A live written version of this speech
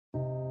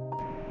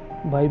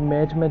भाई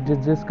मैच में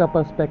जिसका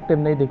पर्सपेक्टिव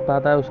नहीं दिख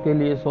पाता है उसके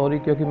लिए सॉरी,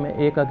 क्योंकि मैं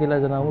एक अकेला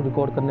जना हूँ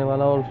रिकॉर्ड करने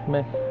वाला, और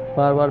उसमें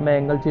बार बार मैं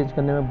एंगल चेंज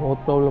करने में बहुत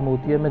प्रॉब्लम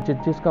होती है। मैं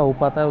जिसका हो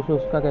पाता है उसे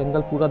उसका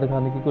एंगल पूरा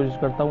दिखाने की कोशिश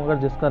करता हूँ,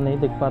 अगर जिसका नहीं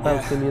दिख पाता है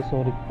Yeah. उसके लिए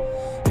sorry.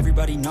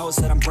 Everybody knows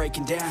that I'm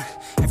breaking down.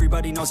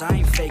 Everybody knows I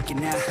ain't faking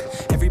now.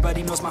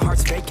 Everybody knows my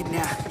heart's vacant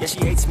now. Yeah, she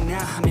hates me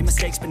now, I made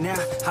mistakes but now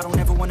I don't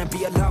ever wanna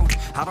be alone.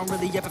 I don't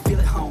really ever feel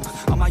at home.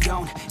 On my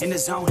own, in the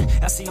zone,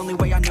 that's the only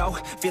way I know.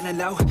 Feeling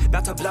low,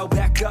 about to blow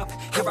back up.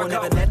 Here I won't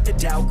ever let the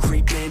doubt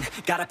creep in.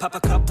 Gotta pop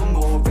a couple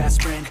more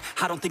aspirin.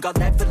 I don't think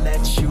I'll ever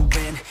let you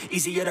in.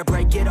 Easier to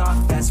break it off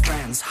best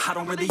friends. I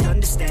don't really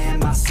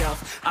understand myself.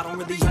 I don't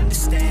really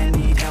understand,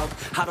 need help.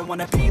 I don't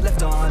wanna be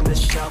left on the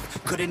shelf.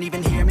 Couldn't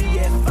even hear me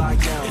if I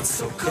yelled. It's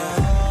so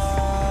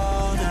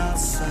cold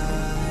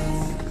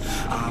outside,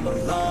 I'm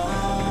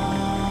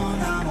alone,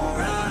 I'm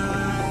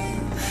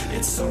alright.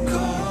 It's so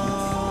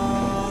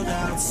cold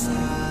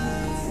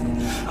outside,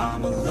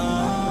 I'm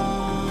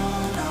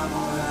alone, I'm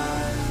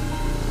alright.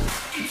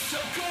 It's so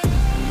cold.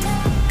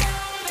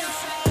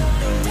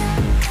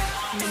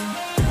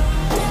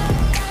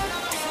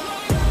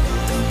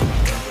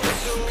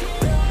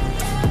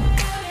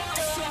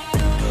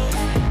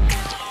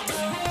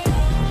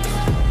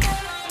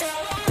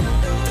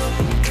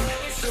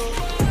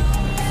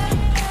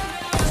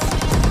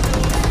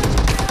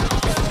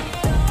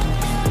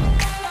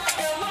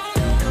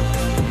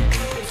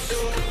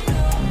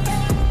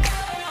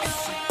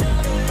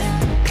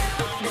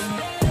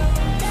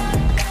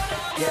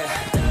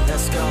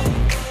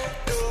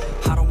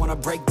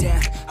 Break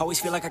down, always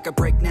feel like I could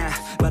break now,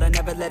 but I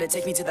never let it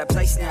take me to that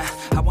place now.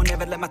 I won't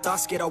ever let my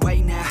thoughts get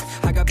away now.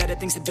 I got better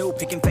things to do,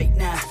 picking fate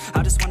now.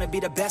 I just wanna be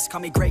the best,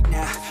 call me great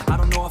now. I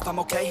don't know if I'm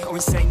okay or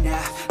insane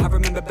now. I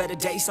remember better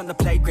days on the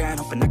playground,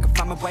 hoping I can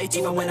find my way.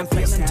 Even when I'm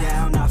feeling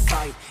down, I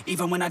fight.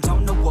 Even when I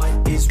don't know what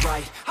is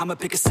right, I'ma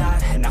pick a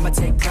side and I'ma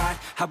take pride.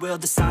 I will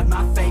decide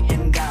my fate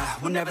and I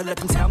will never let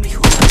them tell me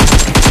who I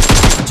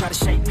am. Try to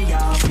shake me,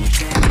 I'll be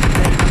damned.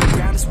 Laying on the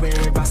ground is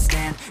where I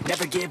stand.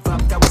 Never give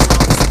up, that was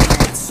always the plan.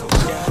 It's so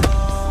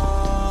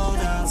cold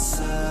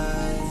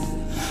outside,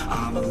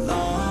 I'm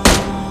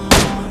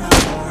alone,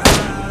 I'm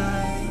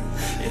alright.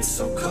 It's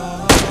so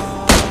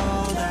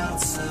cold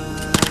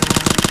outside,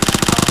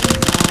 I'm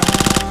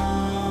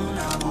alone,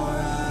 I'm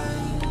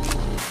alright.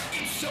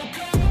 It's so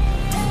cold.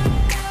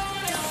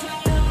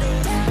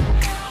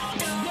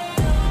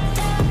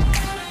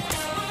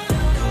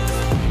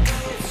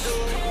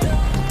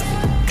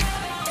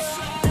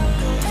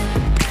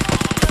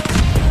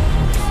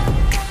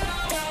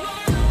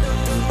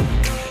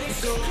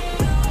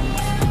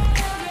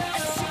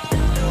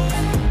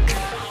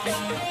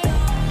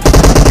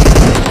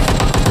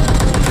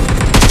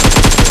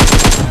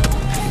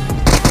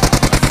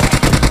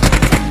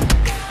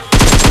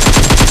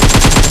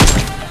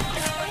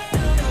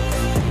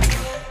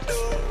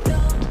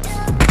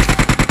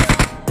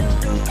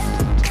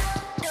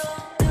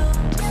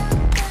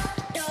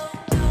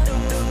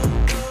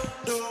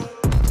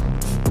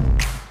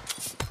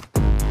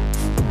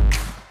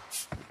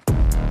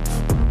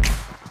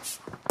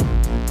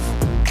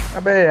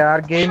 अबे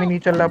यार game ही नहीं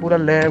चल रहा, पूरा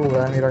lag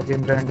हुआ है मेरा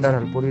game, render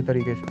हल पूरी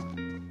तरीके से।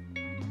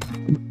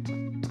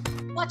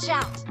 Watch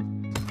out!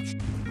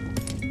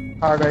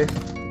 आ गए।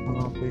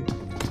 हाँ कोई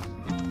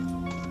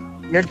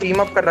ये टीम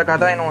अप कर रखा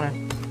था इन्होंने,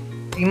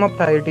 टीम अप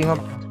था ये, टीम अप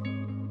था।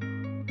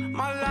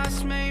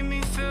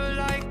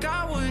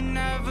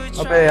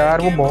 अबे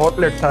यार वो बहुत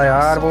लेट था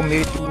यार, वो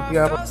मेरी टूट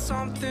गया।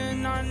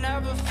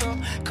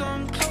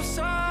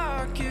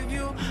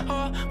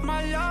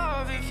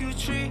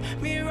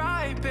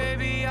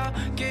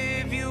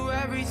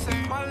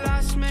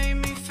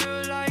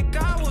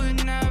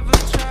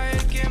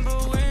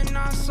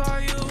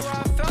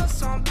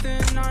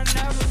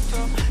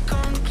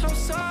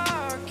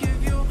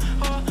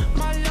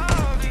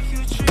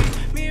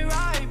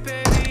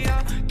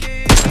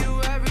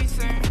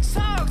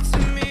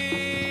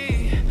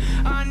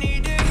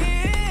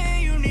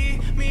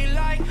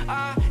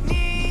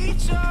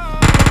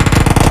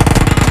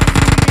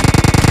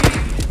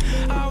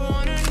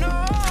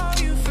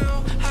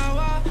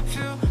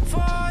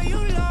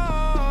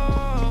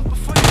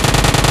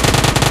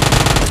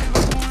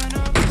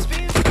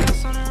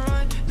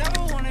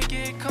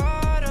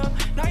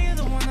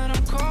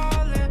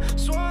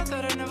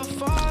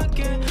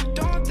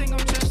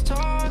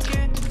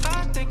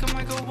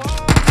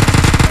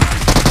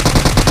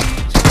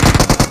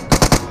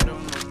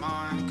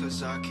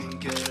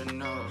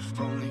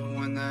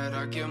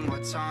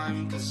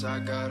 I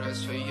got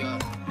us for ya.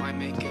 Might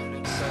make an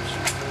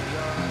exception for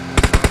ya.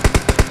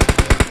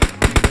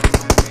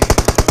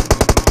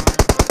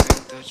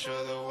 That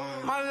you're the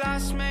one. My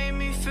last made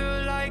me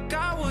feel like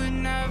I would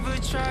never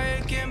try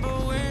again,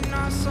 but when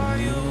I saw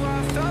you, I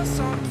felt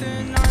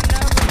something I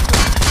never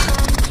felt.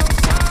 Come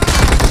closer,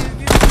 give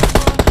you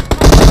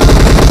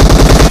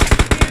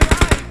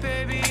right,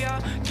 baby. I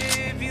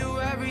gave you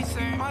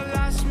everything. My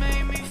last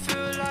made me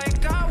feel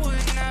like I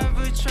would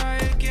never try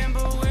again,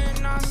 but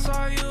when I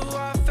saw you,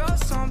 I felt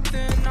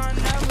something I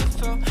never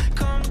felt.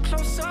 Come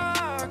closer,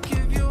 I'll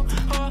give you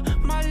all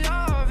my love.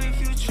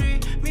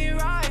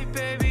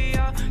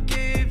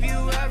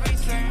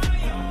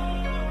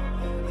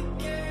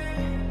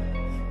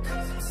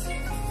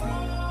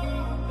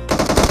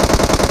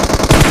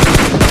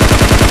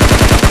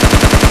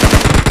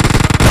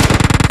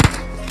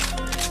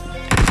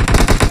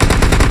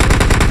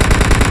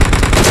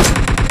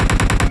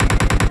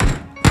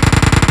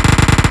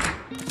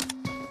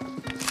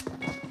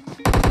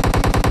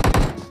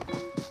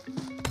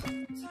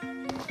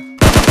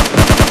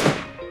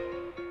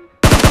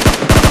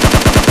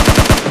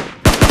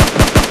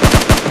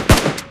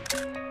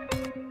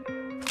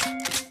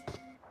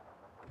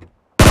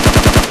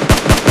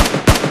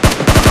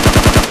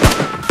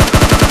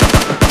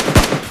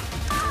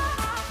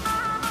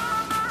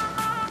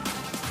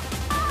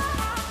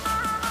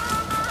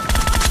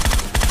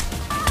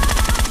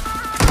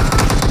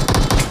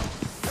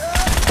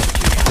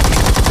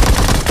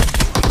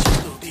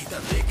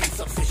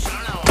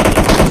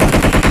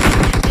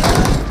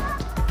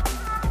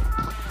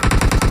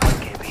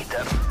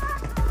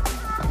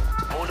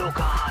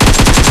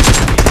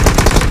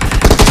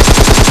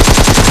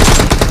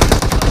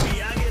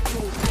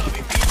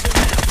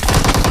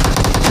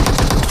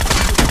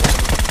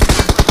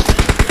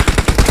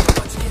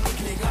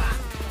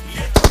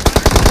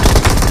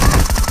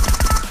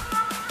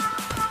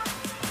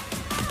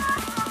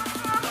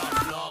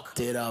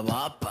 तेरा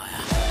बाप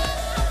आया।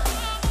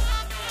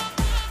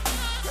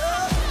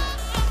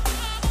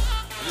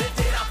 ले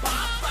तेरा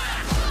बाप आया।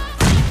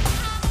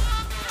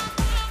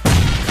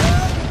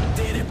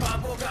 तेरे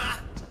पापों का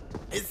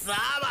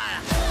हिसाब आया।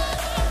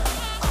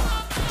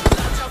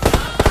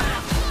 लाजवाब आया।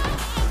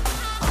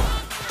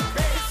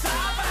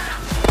 बेहिसाब आया।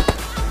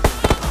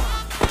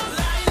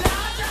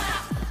 लाइलाज आया।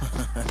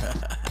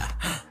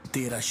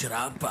 तेरा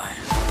शराब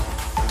आया।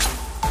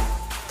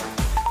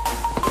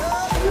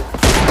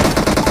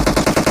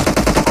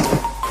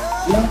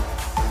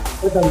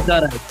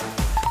 संसार है।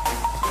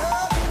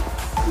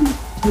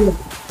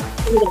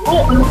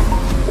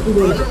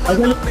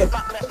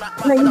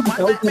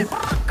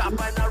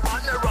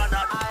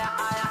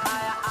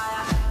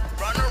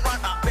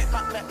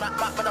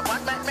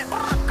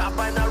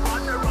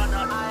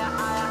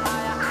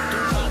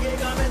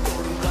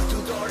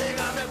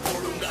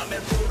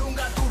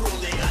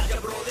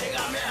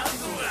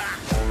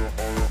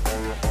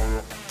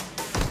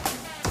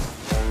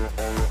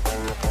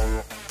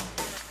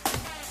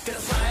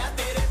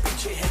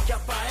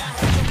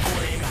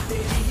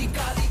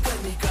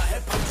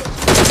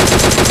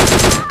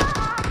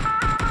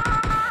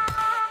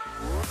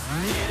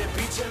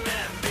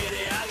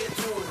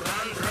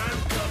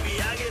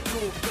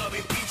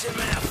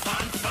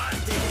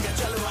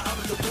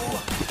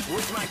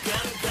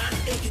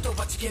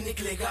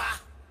 निकलेगा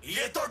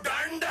ये तो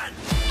डंडन।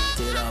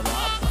 तेरा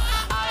बाप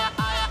आया।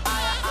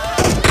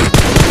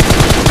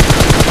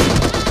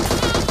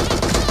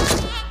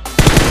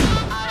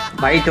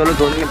 भाई चलो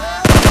जोन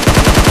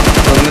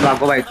में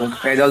भागो भाई, तुम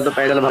पैदल तो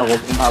पैदल भागो,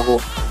 तुम भागो।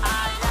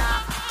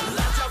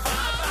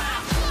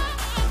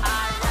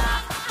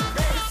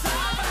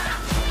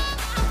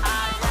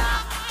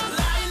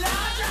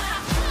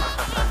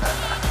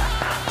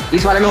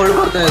 इस वाले में होल्ड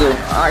करते हैं तो।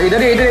 हाँ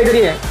इधर ही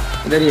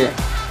है।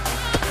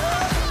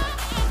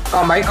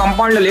 हाँ भाई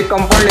कंपाउंड ले लो,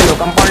 कंपाउंड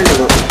ले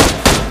लो।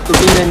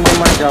 शूटिंग रेंज में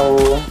मत जाओ।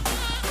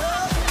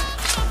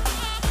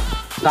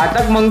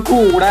 घातक मंकू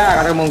उड़ाया,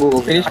 घातक मंकू को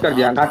फिनिश कर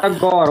दिया। घातक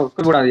गौर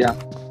उसको उड़ा दिया।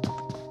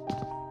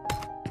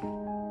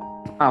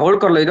 हाँ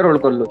होल्ड कर लो, इधर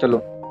होल्ड कर लो। चलो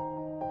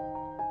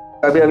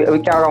अभी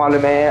क्या होगा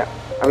मालूम है,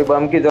 अभी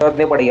बम की जरूरत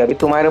नहीं पड़ेगी। अभी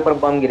तुम्हारे ऊपर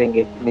बम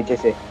गिरेंगे नीचे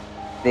से,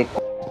 देखो।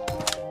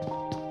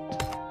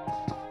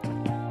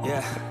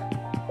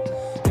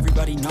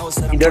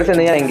 इधर से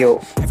नहीं आएंगे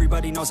वो,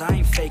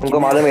 उनको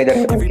मालूम है इधर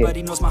है।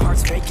 Everybody knows my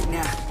heart's faking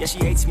now. Yeah, she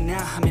hates me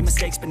now. I made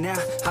mistakes, but now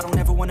I don't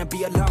ever wanna be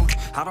alone.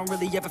 I don't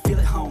really ever feel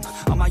at home.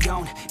 On my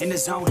own, in the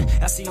zone.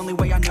 That's the only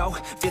way I know.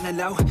 Feeling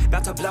low,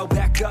 about to blow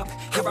back up.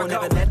 Here I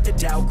never let the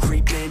doubt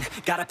creep in.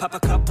 Gotta pop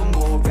a couple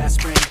more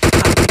aspirin.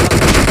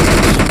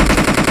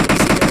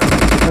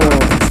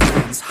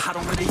 I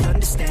don't really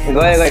understand.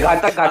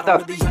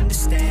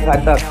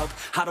 घातक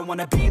I don't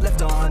wanna be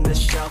left on the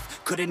shelf.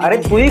 Couldn't अरे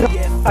even तू ही hear me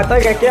if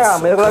घातक है क्या?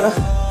 मेरे को लगा।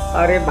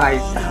 अरे भाई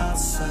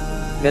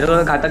साहब मेरे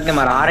को घातक ने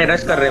मारा। अरे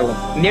रश कर रहे हो,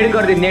 नेड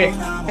कर दी, नेड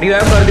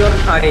रिवाइव कर दी। और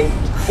अरे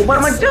ऊपर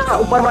मत जा,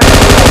 ऊपर मत जा।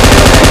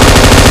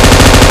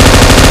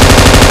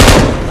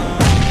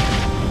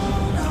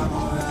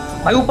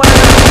 भाई ऊपर जा।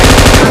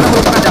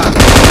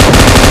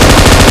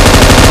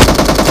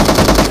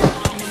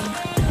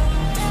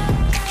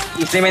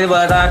 इसलिए मैंने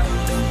बोला था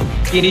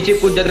कि नीचे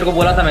कूद जा, तेरे को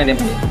बोला था मैंने।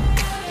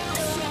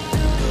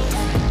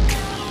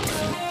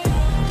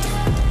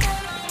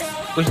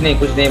 कुछ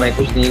नहीं भाई,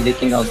 कुछ नहीं।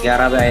 देखेंगे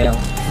 11 पे आया हूँ।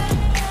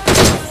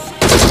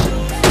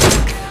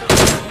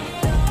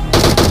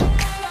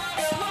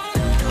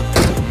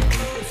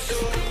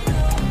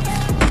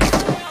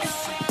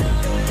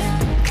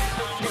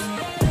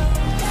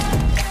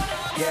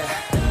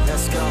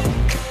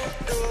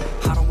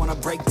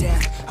 break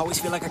down. Always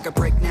feel like I could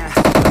break now.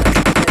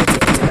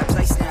 Meditate to that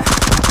place now.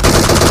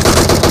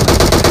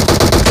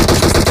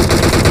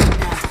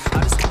 I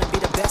just wanna be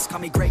the best, call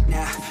me great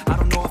now. I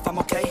don't know if I'm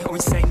okay or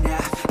insane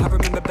now. I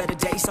remember better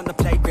days on the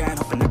playground,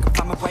 hoping I can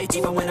find my way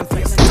even when I'm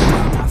feeling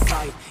down. I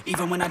fight,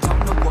 even when I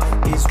don't know what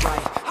is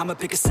right. I'ma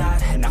pick a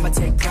side and I'ma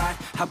take pride.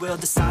 I will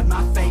decide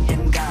my fate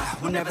and I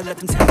will never let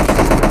them tell me who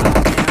I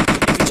am.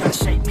 If you try to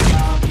shape me,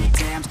 I'll be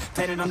damned.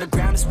 Planet on the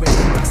ground is where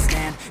I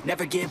stand.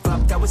 Never give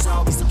up, that was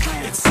always the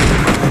plan. It's so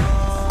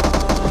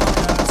cold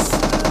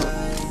outside,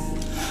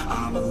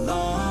 I'm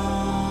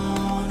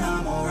alone,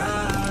 I'm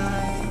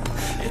alright.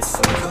 It's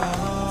so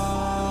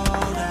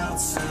cold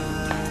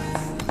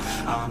outside,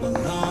 I'm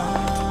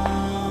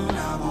alone,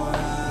 I'm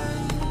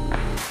alright.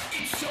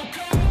 It's so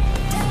cold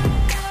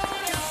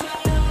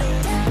outside,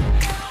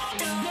 I'm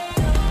alone.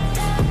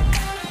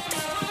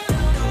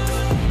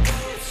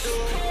 It's so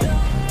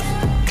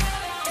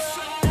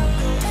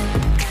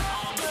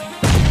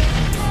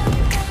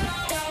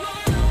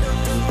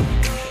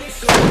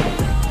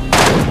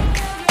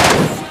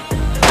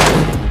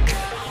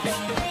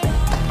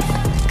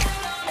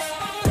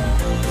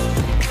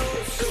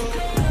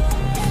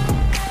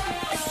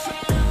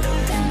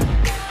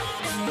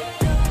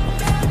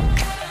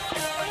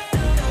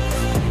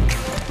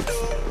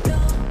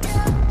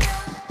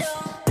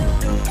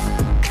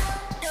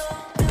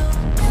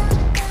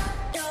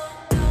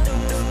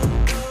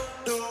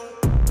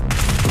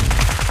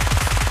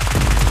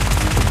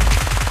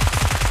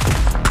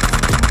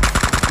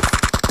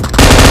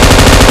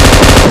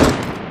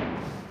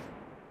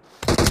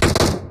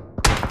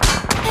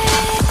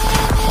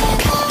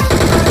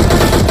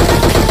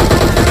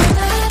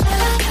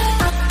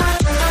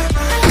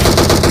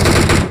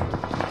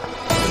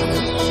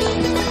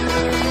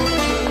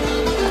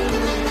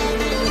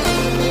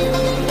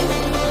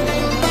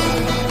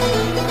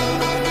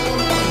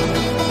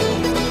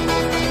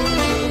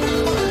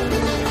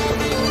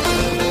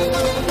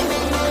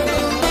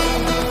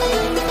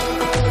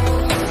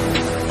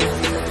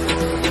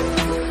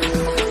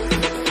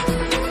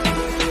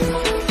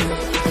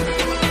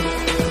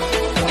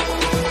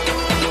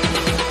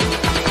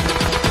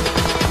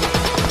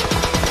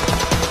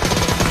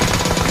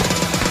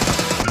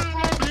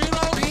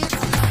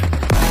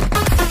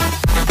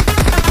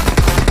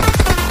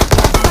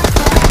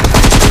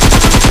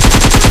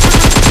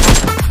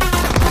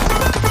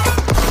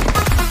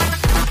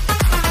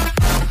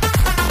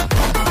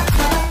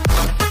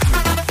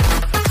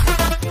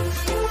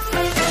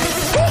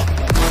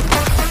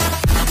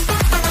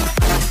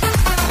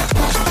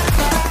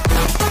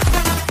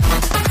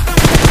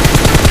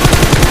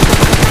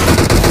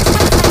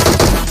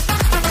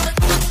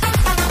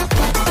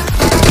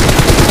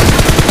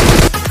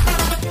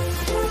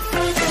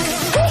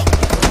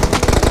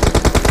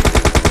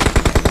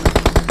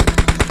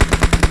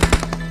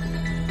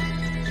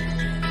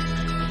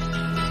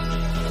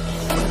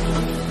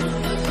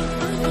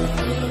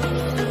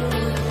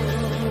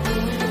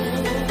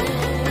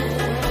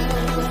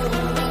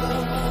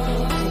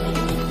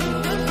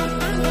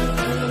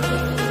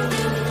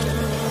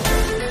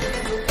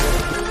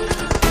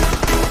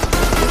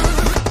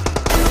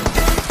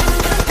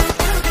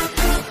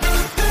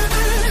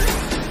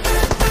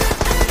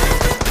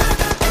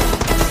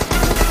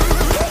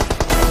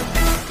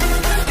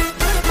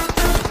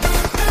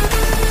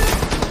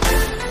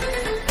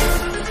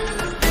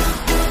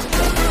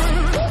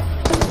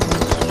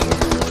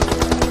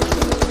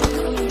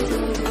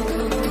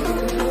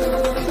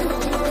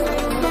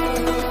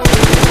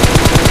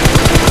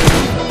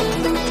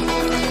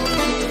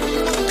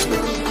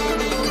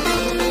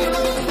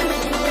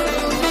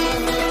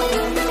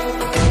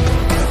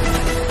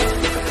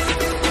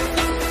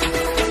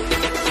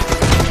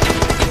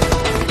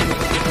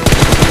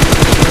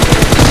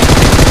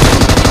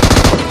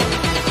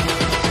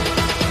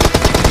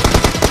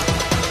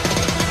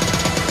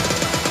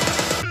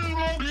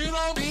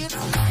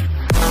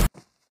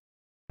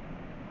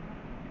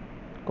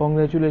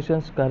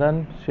congratulations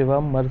Karan,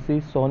 Shivam, mercy,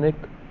 sonic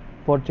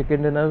for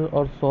chicken dinner,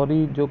 और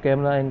sorry जो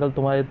camera angle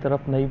तुम्हारी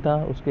तरफ नहीं था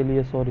उसके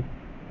लिए sorry.